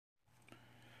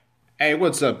Hey,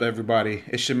 what's up, everybody?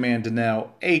 It's your man Danelle,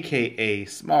 aka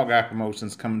Small Guy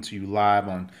Promotions, coming to you live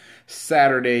on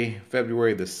Saturday,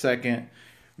 February the 2nd.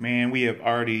 Man, we have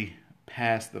already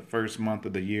passed the first month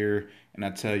of the year, and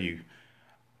I tell you,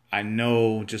 I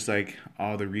know just like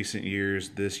all the recent years,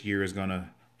 this year is gonna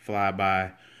fly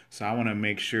by. So I want to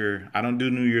make sure I don't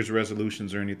do New Year's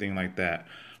resolutions or anything like that,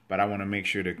 but I want to make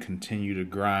sure to continue to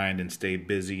grind and stay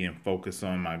busy and focus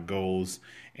on my goals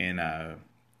and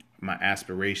my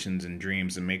aspirations and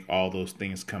dreams and make all those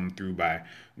things come through by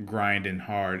grinding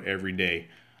hard every day.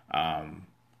 Um,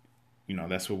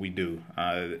 that's what we do.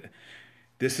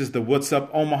 This is the What's Up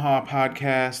Omaha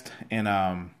podcast,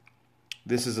 and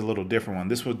this is a little different one.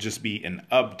 This will just be an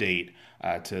update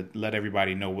to let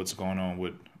everybody know what's going on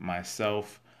with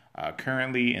myself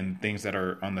currently and things that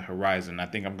are on the horizon. I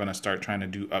think I'm going to start trying to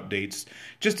do updates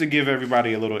just to give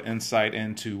everybody a little insight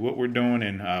into what we're doing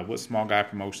and what Small Guy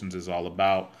Promotions is all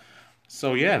about.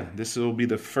 So yeah, this will be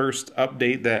the first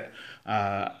update that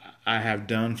I have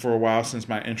done for a while since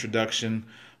my introduction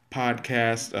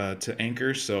podcast to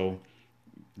Anchor. So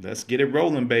let's get it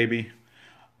rolling, baby.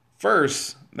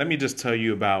 First, let me just tell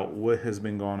you about what has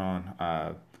been going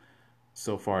on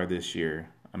so far this year.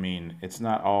 I mean, it's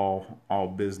not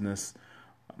all business.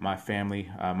 My family,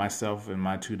 myself and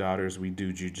my two daughters, we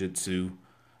do jujitsu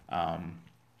at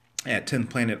 10th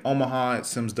Planet Omaha at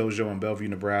Sims Dojo in Bellevue,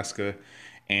 Nebraska.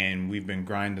 And we've been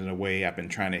grinding away. I've been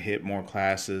trying to hit more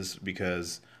classes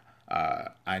because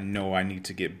I know I need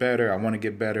to get better. I want to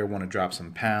get better. I want to drop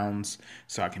some pounds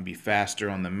so I can be faster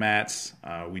on the mats.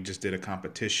 We just did a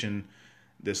competition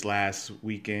this last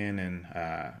weekend, and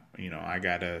I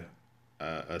got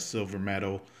a silver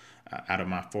medal out of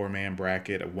my 4-man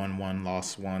bracket, a 1-1,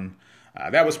 lost 1.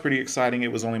 That was pretty exciting.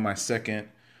 It was only my second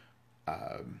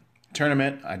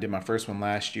tournament. I did my first one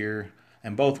last year,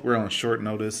 and both were on short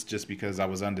notice just because I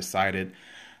was undecided.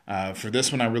 For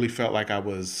this one, I really felt like I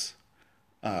was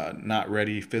not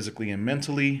ready physically and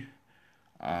mentally.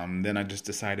 Then I just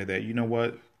decided that, you know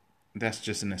what, that's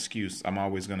just an excuse. I'm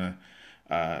always going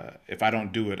to, if I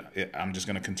don't do it, I'm just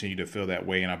going to continue to feel that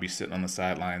way, and I'll be sitting on the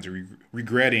sidelines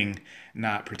regretting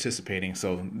not participating.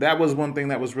 So that was one thing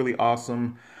that was really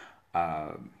awesome.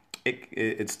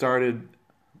 It started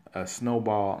a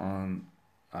snowball on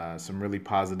some really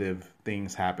positive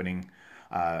things happening.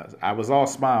 I was all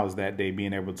smiles that day,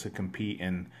 being able to compete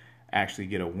and actually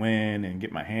get a win and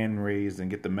get my hand raised and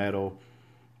get the medal.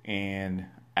 And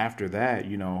after that,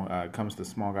 comes the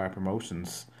Small Guy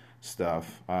Promotions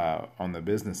stuff on the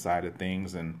business side of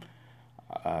things. And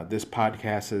this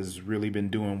podcast has really been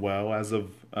doing well as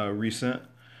of recent.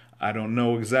 I don't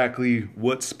know exactly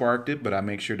what sparked it, but I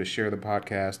make sure to share the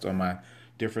podcast on my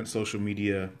different social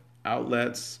media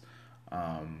outlets.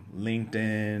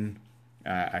 LinkedIn,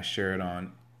 I share it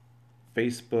on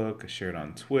Facebook, I share it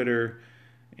on Twitter,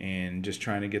 and just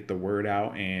trying to get the word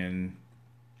out. And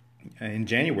in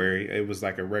January, it was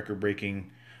like a record-breaking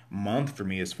month for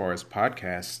me as far as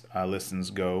podcast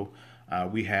listens go.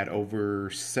 We had over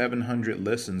 700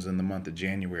 listens in the month of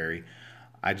January.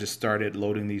 I just started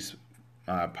loading these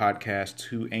podcasts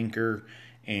to Anchor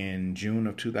in June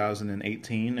of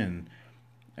 2018, and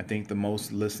I think the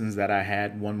most listens that I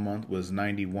had one month was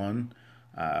 91,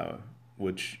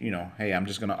 which, hey, I'm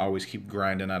just going to always keep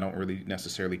grinding. I don't really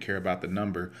necessarily care about the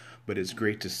number, but it's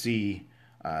great to see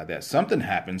that something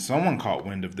happened. Someone caught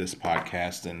wind of this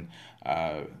podcast, and,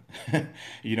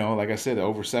 like I said,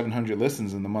 over 700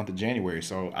 listens in the month of January.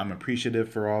 So I'm appreciative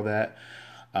for all that.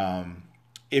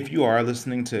 If you are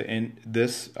listening to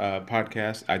this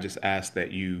podcast, I just ask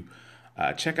that you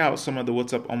check out some of the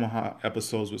What's Up Omaha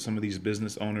episodes with some of these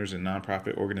business owners and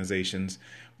nonprofit organizations.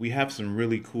 We have some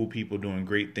really cool people doing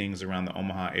great things around the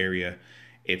Omaha area.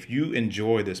 If you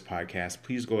enjoy this podcast,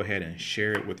 please go ahead and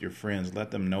share it with your friends.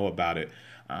 Let them know about it.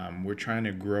 We're trying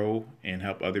to grow and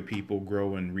help other people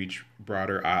grow and reach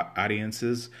broader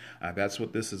audiences. That's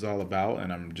what this is all about,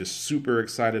 and I'm just super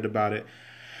excited about it.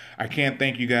 I can't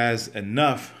thank you guys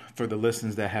enough for the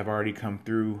listens that have already come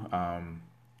through.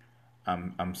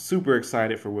 I'm super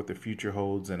excited for what the future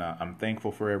holds, and I'm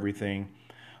thankful for everything.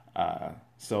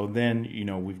 So then,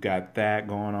 we've got that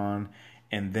going on.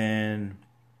 And then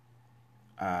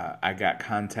I got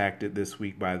contacted this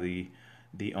week by the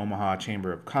Omaha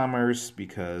Chamber of Commerce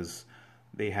because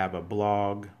they have a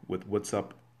blog with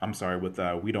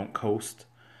We Don't Coast.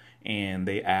 And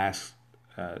they asked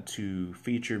to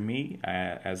feature me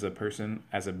as a person,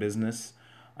 as a business,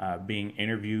 being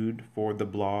interviewed for the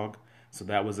blog. So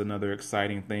that was another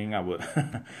exciting thing. I would,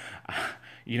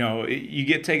 you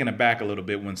get taken aback a little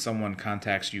bit when someone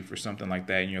contacts you for something like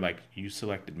that, and you're like, you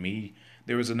selected me.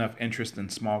 There was enough interest in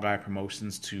Small Guy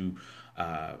Promotions to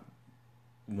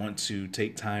want to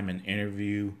take time and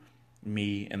interview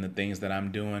me and the things that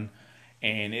I'm doing.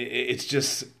 And it's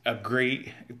just a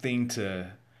great thing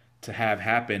to have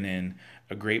happen, and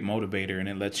a great motivator. And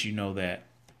it lets you know that,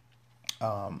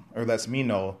 or lets me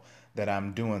know that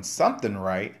I'm doing something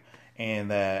right,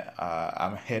 and that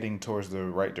I'm heading towards the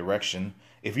right direction.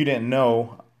 If you didn't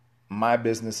know, my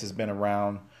business has been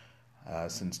around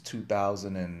since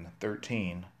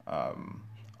 2013.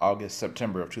 August,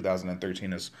 September of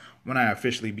 2013 is when I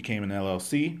officially became an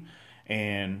LLC.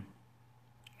 And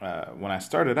when I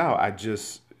started out,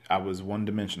 I was one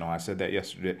dimensional. I said that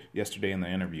yesterday in the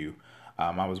interview.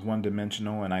 I was one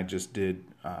dimensional, and I just did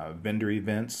vendor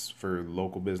events for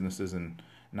local businesses and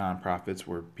nonprofits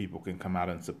where people can come out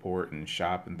and support and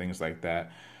shop and things like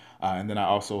that. And then I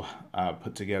also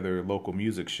put together local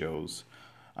music shows.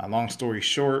 Long story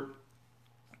short,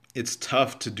 it's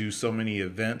tough to do so many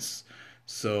events,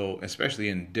 so especially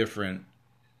in different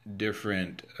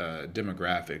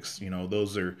demographics.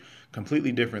 Those are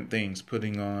completely different things,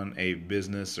 putting on a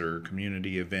business or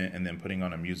community event and then putting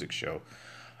on a music show.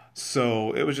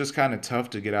 So it was just kind of tough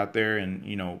to get out there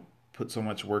and put so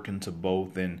much work into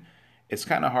both. And it's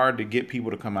kind of hard to get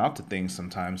people to come out to things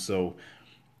sometimes. So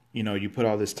you put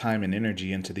all this time and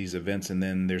energy into these events, and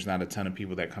then there's not a ton of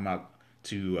people that come out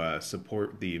to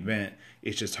support the event.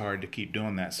 It's just hard to keep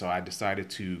doing that. So I decided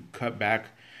to cut back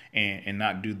and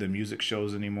not do the music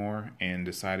shows anymore, and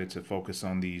decided to focus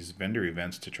on these vendor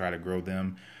events to try to grow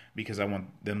them, because I want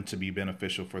them to be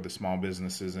beneficial for the small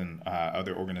businesses and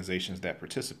other organizations that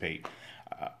participate.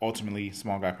 Ultimately,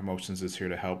 Small Guy Promotions is here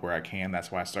to help where I can. That's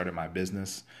why I started my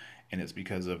business, and it's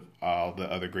because of all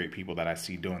the other great people that I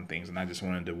see doing things, and I just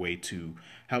wanted a way to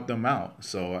help them out.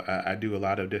 So I do a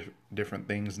lot of different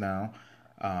things now.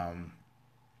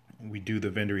 We do the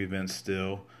vendor events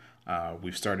still.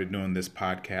 We've started doing this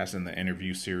podcast and the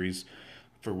interview series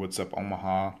for What's Up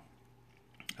Omaha.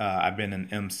 I've been an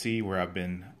MC where I've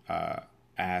been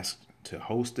asked to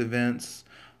host events.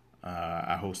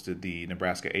 I hosted the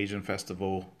Nebraska Asian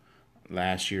Festival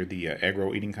last year, the egg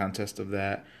roll eating contest of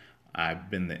that. I've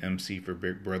been the MC for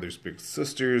Big Brothers Big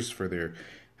Sisters for their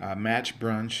match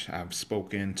brunch. I've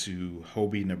spoken to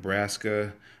Hobie,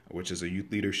 Nebraska, which is a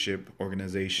youth leadership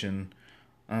organization.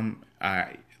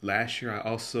 Last year I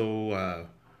also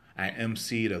I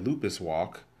emceed a lupus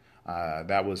walk.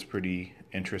 That was pretty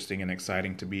interesting and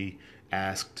exciting to be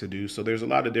asked to do. So there's a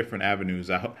lot of different avenues.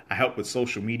 I help with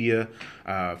social media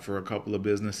for a couple of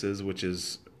businesses, which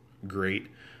is great.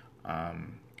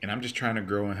 And I'm just trying to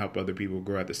grow and help other people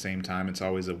grow at the same time. It's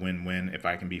always a win-win if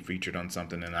I can be featured on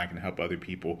something and I can help other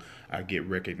people get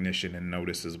recognition and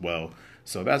notice as well.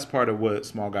 So that's part of what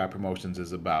Small Guy Promotions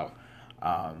is about.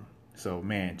 So,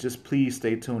 man, just please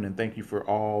stay tuned, and thank you for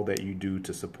all that you do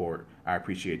to support. I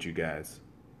appreciate you guys.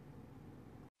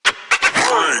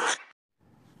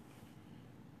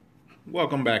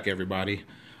 Welcome back, everybody.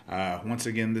 Once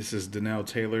again, this is Donnell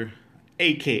Taylor,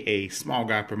 a.k.a. Small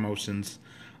Guy Promotions,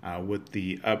 with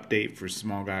the update for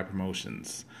Small Guy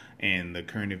Promotions and the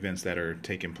current events that are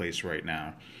taking place right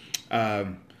now.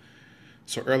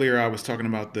 So earlier I was talking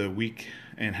about the week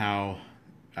and how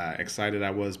excited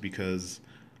I was because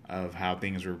of how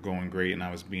things were going great, and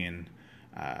I was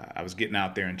getting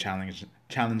out there and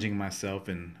challenging myself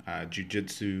in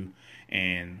jiu-jitsu,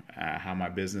 and how my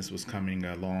business was coming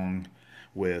along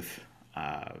with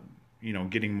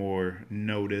getting more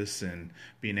notice and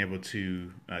being able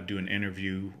to do an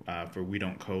interview for We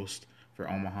Don't Coast for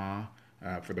Omaha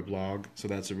for the blog. So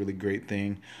that's a really great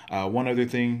thing. One other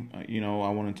thing, I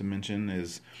wanted to mention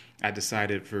is I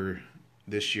decided for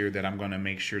this year that I'm going to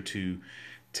make sure to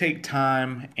take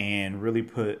time and really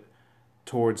put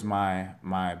towards my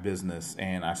business.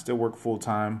 And I still work full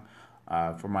time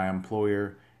for my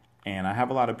employer, and I have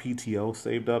a lot of PTO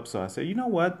saved up. So I said, you know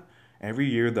what? Every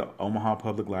year the Omaha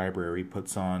Public Library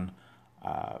puts on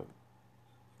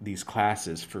these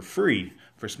classes for free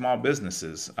for small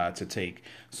businesses to take.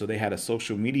 So they had a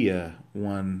social media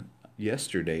one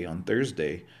yesterday on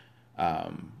Thursday,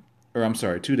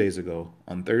 2 days ago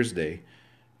on Thursday.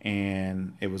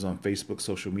 And it was on Facebook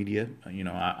social media.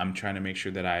 I'm trying to make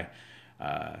sure that I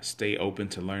stay open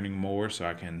to learning more so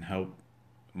I can help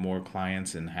more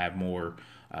clients and have more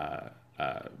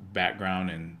background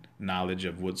and knowledge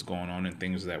of what's going on and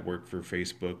things that work for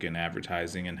Facebook and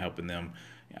advertising and helping them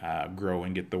grow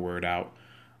and get the word out.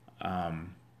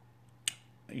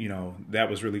 That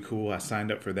was really cool. I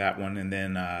signed up for that one, and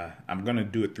then I'm going to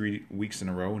do it 3 weeks in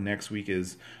a row. Next week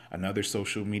is another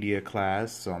social media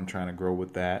class, so I'm trying to grow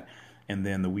with that. And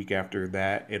then the week after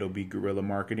that, it'll be guerrilla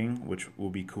marketing, which will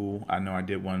be cool. I know I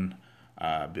did one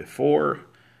before,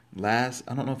 I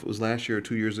don't know if it was last year or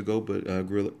 2 years ago, but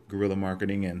Guerrilla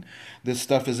Marketing. And this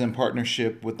stuff is in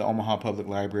partnership with the Omaha Public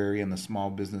Library and the Small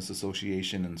Business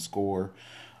Association and SCORE.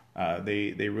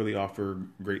 They really offer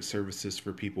great services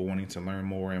for people wanting to learn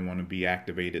more and want to be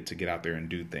activated to get out there and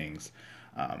do things.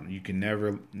 You can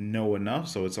never know enough,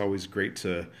 so it's always great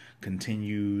to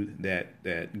continue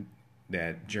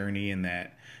that journey and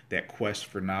that quest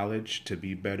for knowledge to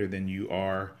be better than you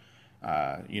are.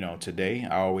 Today.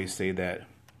 I always say that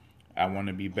I want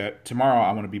to be better tomorrow.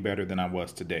 I want to be better than I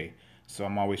was today. So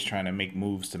I'm always trying to make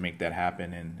moves to make that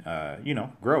happen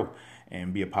and grow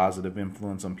and be a positive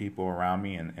influence on people around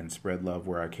me and spread love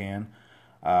where I can.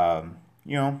 Um,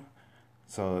 you know,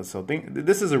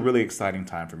 this is a really exciting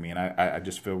time for me, and I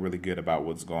just feel really good about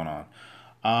what's going on.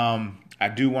 I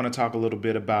do want to talk a little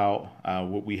bit about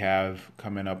what we have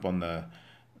coming up on the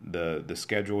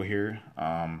schedule here.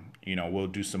 We'll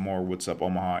do some more What's Up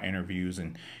Omaha interviews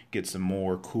and get some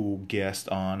more cool guests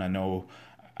on. I know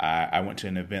I went to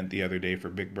an event the other day for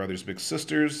Big Brothers Big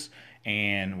Sisters,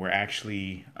 and we're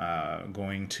actually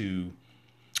going to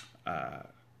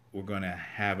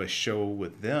have a show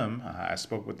with them. I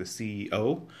spoke with the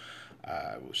CEO,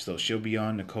 so she'll be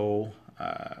on, Nicole,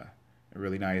 a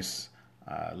really nice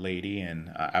lady,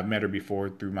 and I've met her before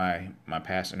through my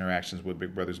past interactions with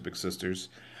Big Brothers Big Sisters.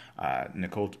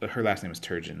 Nicole, her last name is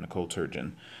Turgeon, Nicole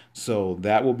Turgeon. So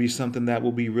that will be something that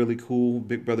will be really cool.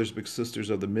 Big Brothers Big Sisters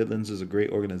of the Midlands is a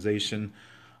great organization.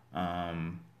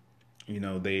 They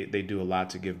do a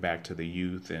lot to give back to the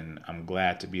youth, and I'm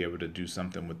glad to be able to do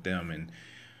something with them, and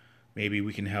maybe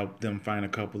we can help them find a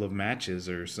couple of matches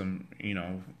or some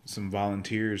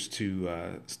volunteers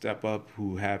to step up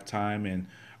who have time and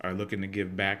are looking to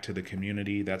give back to the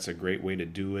community. That's a great way to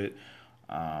do it.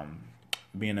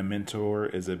 Being a mentor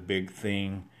is a big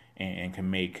thing and can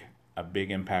make a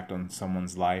big impact on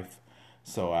someone's life.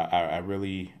 So I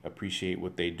really appreciate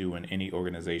what they do in any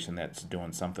organization that's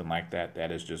doing something like that.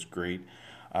 That is just great.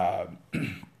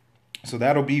 So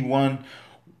that'll be one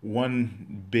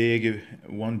big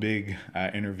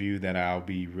interview that I'll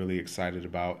be really excited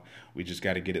about. We just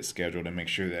got to get it scheduled and make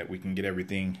sure that we can get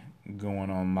everything going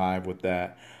on live with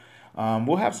that.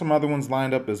 We'll have some other ones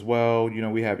lined up as well.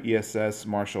 We have ESS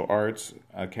Martial Arts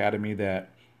Academy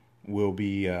that we'll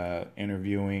be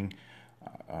interviewing.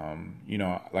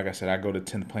 Like I said, I go to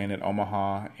 10th Planet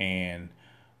Omaha, and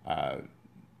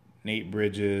Nate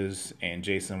Bridges and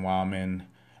Jason Wildman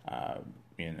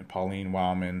and Pauline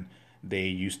Wildman, they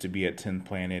used to be at 10th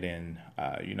Planet, and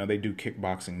they do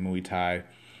kickboxing, Muay Thai,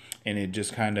 and it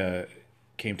just kind of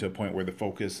came to a point where the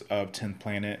focus of 10th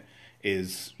Planet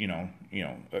is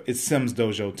it's Sims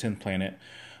Dojo 10th Planet.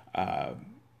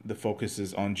 The focus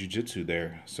is on jiu-jitsu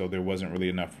there, so there wasn't really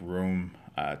enough room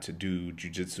to do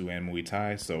jiu-jitsu and Muay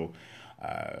Thai. So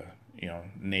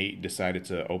Nate decided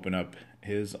to open up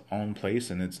his own place,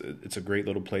 and it's a great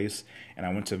little place. And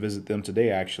I went to visit them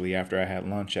today, actually, after I had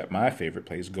lunch at my favorite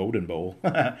place, Golden Bowl,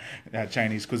 that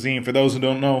Chinese cuisine. For those who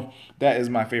don't know, that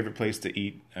is my favorite place to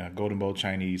eat, Golden Bowl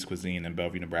Chinese cuisine in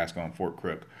Bellevue, Nebraska on Fort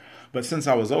Crook. But since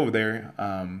I was over there,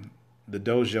 the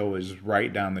dojo is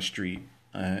right down the street,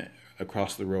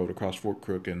 across the road, across Fort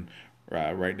Crook, and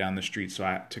right down the street. So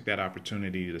I took that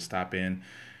opportunity to stop in.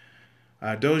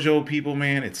 Dojo people,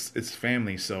 man, it's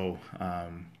family. So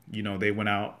they went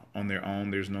out on their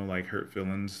own. There's no hurt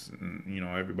feelings. And,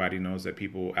 everybody knows that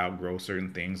people outgrow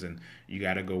certain things, and you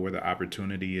got to go where the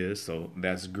opportunity is. So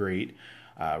that's great.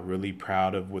 Really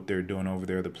proud of what they're doing over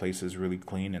there. The place is really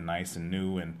clean and nice and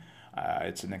new, and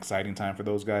it's an exciting time for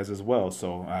those guys as well.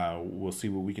 So we'll see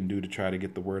what we can do to try to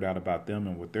get the word out about them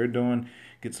and what they're doing.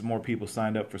 Get some more people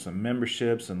signed up for some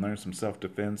memberships and learn some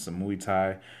self-defense, some Muay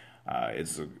Thai.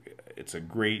 It's a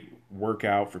great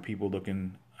workout for people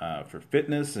looking for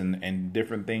fitness and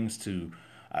different things to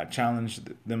challenge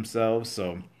themselves.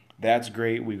 So that's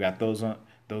great. We've got those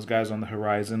guys on the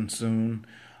horizon soon.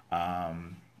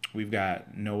 We've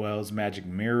got Noel's Magic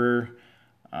Mirror,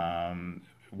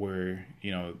 where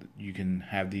you can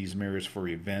have these mirrors for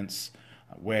events,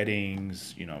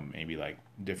 weddings, maybe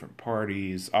different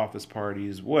parties, office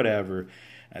parties, whatever.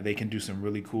 They can do some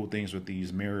really cool things with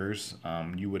these mirrors.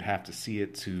 You would have to see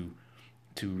it to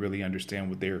really understand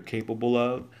what they're capable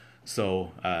of.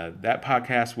 So that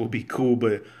podcast will be cool,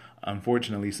 but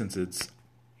unfortunately, since it's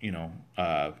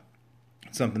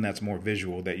something that's more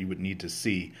visual that you would need to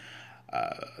see,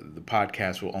 the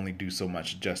podcast will only do so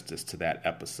much justice to that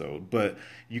episode. But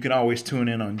you can always tune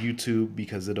in on YouTube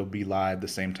because it'll be live the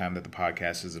same time that the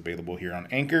podcast is available here on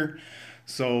Anchor.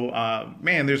 So,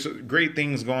 there's great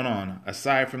things going on.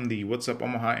 Aside from the What's Up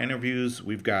Omaha interviews,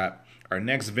 we've got our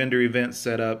next vendor event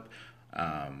set up,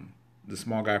 the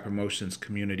Small Guy Promotions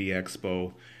Community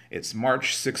Expo. It's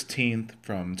March 16th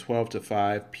from 12 to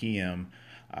 5 p.m.,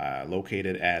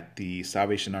 located at the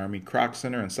Salvation Army Kroc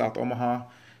Center in South Omaha,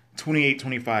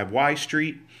 2825 Y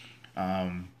Street.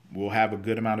 We'll have a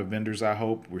good amount of vendors, I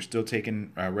hope. We're still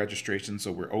taking registration,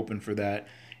 so we're open for that.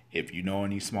 If you know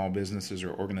any small businesses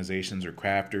or organizations or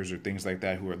crafters or things like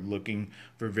that who are looking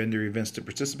for vendor events to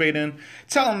participate in,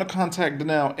 tell them to contact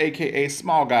Donnell, aka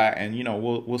Small Guy, and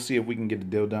we'll see if we can get the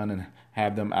deal done and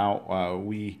have them out.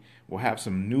 We will have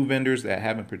some new vendors that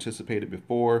haven't participated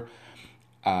before.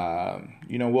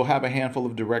 We'll have a handful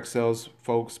of direct sales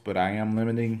folks, but I am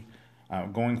limiting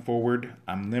going forward.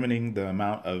 I'm limiting the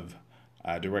amount of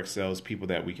direct sales people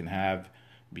that we can have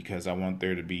because I want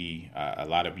there to be a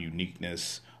lot of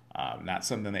uniqueness. Not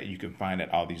something that you can find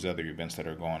at all these other events that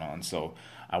are going on. So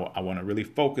I want to really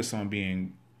focus on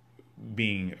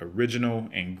being original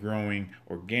and growing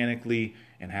organically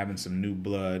and having some new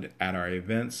blood at our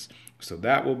events. So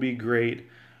that will be great.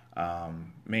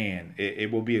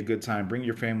 It will be a good time. Bring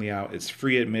your family out. It's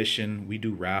free admission. We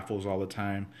do raffles all the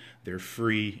time. They're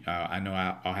free. I know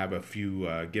I'll have a few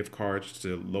gift cards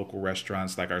to local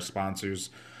restaurants like our sponsors.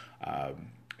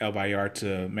 El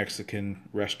Vallarta Mexican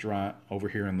restaurant over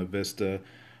here in La Vista.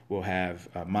 We'll have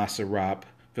Masarap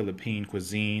Philippine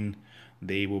Cuisine.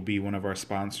 They will be one of our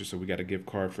sponsors, so we got a gift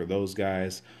card for those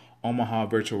guys. Omaha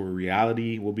Virtual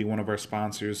Reality will be one of our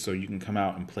sponsors, so you can come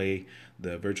out and play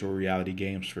the virtual reality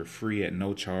games for free at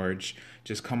no charge.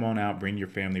 Just come on out, bring your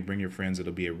family, bring your friends.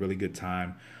 It'll be a really good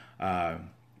time.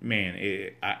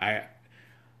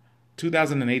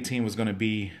 2018 was going to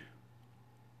be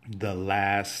the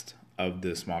last of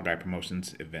the Small Guy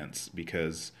Promotions events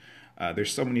because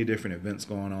there's so many different events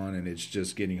going on, and it's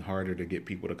just getting harder to get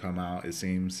people to come out, it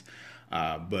seems.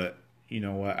 But you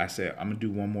know what? I said I'm going to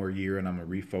do one more year, and I'm going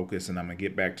to refocus, and I'm going to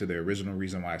get back to the original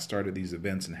reason why I started these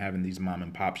events and having these mom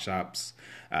and pop shops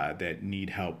that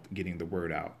need help getting the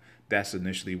word out. That's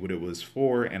initially what it was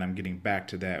for, and I'm getting back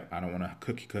to that. I don't want a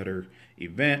cookie cutter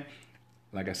event.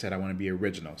 Like I said, I want to be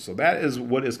original. So that is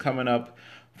what is coming up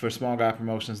for Small Guy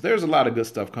Promotions. There's a lot of good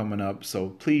stuff coming up, so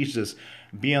please just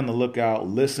be on the lookout.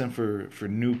 Listen for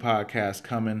new podcasts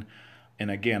coming. And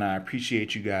again, I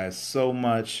appreciate you guys so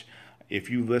much. If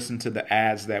you listen to the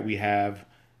ads that we have,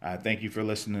 thank you for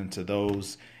listening to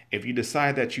those. If you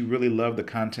decide that you really love the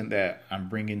content that I'm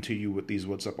bringing to you with these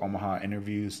What's Up Omaha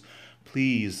interviews,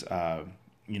 please,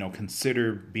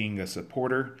 consider being a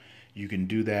supporter. You can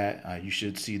do that. You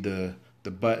should see the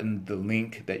button, the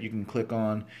link that you can click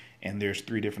on, and there's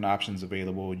 3 different options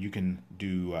available. You can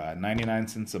do 99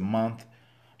 cents a month.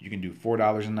 You can do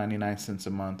 $4.99 a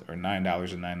month or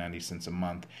 $9.99 a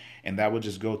month. And that will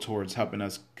just go towards helping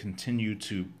us continue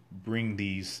to bring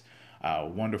these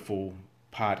wonderful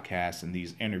podcasts and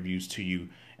these interviews to you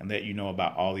and let you know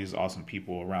about all these awesome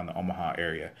people around the Omaha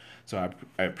area. So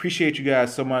I appreciate you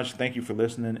guys so much. Thank you for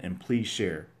listening, and please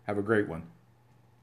share. Have a great one.